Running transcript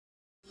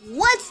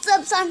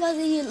up,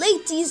 Seinfeld here,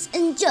 ladies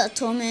and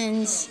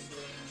gentlemen?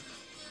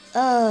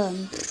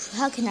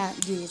 How can I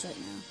do this right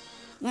now?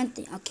 One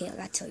thing, okay, I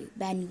gotta tell you,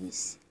 bad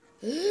news.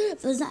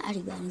 But it's not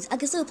actually bad news. I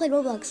can still play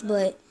Roblox,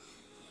 but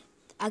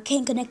I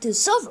can't connect to the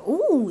server.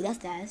 Ooh, that's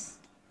fast.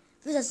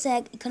 First I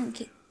said I couldn't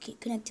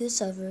connect to the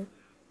server,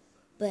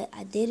 but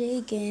I did it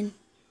again.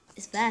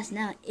 It's fast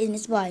now, and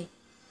it's by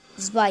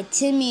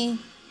Timmy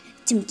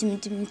Turn.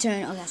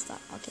 Okay,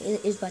 stop. Okay,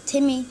 it's by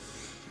Timmy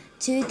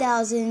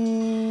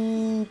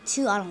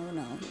 2002. I don't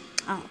know.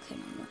 I don't care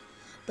no more.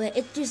 But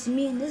it's just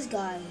me and this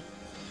guy.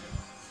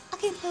 I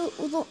can't play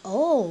with the.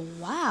 Oh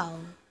wow.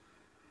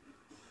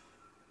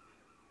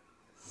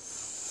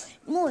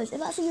 Morris,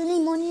 if I see your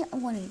name on here,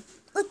 I'm gonna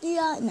look you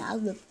out and I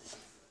look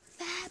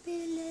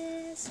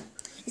fabulous.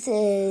 It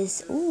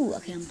says, ooh,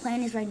 okay, I'm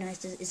playing this right now.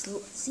 It's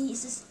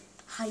just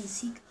hide and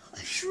seek a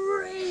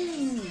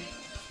shrine.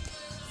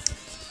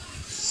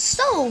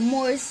 So,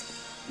 Morris,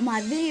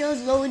 my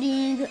video's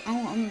loading.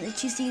 I'm gonna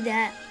let you see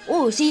that.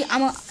 Oh, see,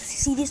 I'm gonna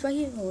see this right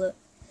here. Hold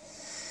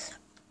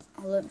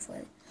up for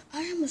it.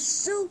 I'm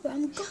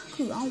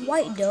Goku. I'm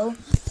white though.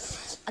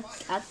 I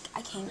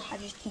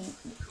just can't.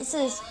 It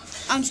says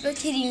I'm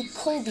spectating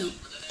Kobe.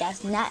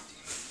 That's not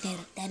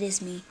that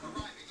is me.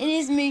 It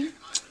is me.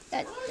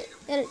 That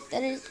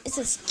is. It's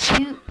a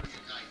cute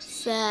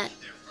fat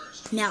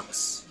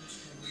mouse.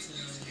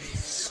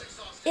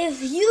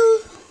 If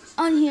you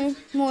on here,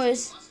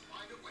 Morris,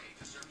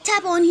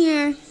 tap on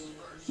here.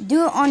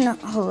 Do it on the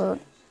hold up.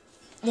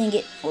 Dang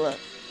it. Hold up.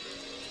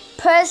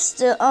 Press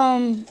the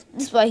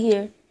this right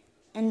here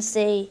and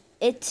say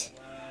it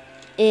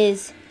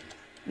is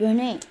your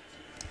name.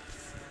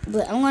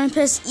 But I'm gonna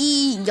press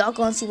E. Y'all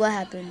gonna see what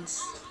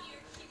happens.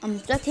 I'm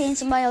spectating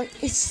somebody else.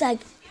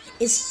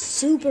 It's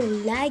super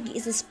laggy.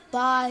 It's a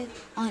spy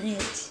on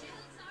it.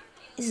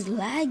 It's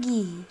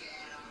laggy.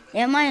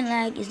 Yeah, mine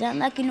lag. It's not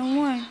laggy no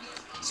more.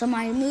 So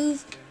my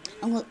move.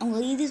 I'm gonna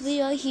leave this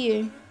video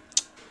here.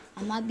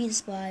 I might be the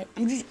spy.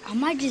 I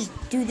might just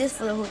do this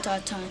for the whole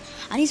entire time.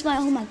 I need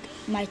somebody to hold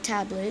my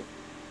tablet.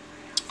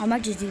 I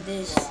might just do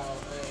this.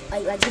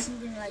 Like do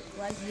something like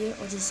right here,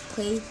 or just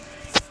play.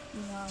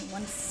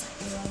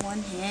 One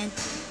hand,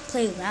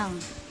 play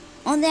around.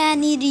 All that I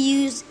need to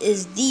use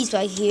is these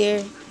right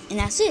here, and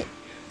that's it.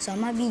 So I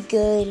might be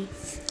good,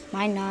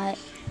 might not.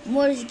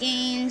 More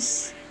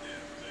games,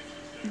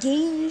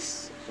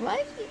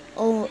 right?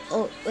 Oh,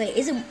 wait,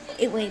 is it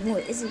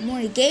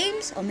more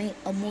games or more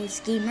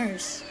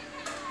gamers?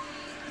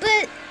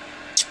 But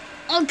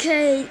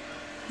okay,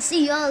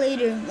 see y'all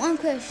later. One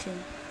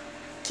question,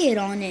 get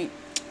on it.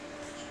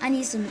 I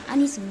need some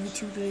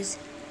YouTubers.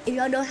 If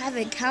y'all don't have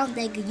an account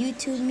that can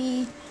YouTube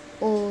me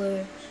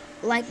or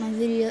like my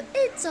video,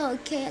 it's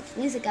okay. At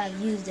least I got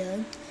views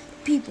though.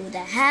 People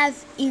that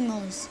have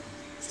emails,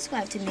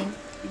 subscribe to me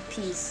in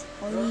peace.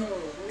 Only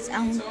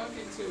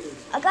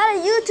I got a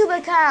YouTube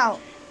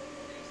account.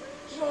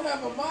 You don't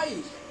have a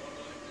mic.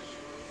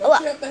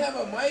 Don't you have to have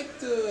a mic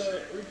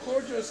to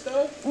record your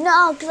stuff?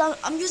 No, because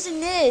I'm using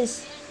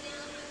this.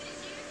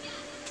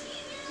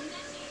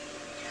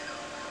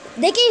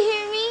 They can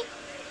hear me.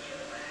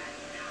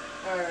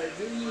 Alright,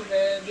 do you,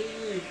 man, do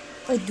you.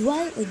 Wait, do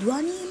I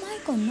need a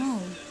mic or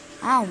no?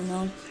 I don't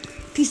know.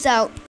 Peace out.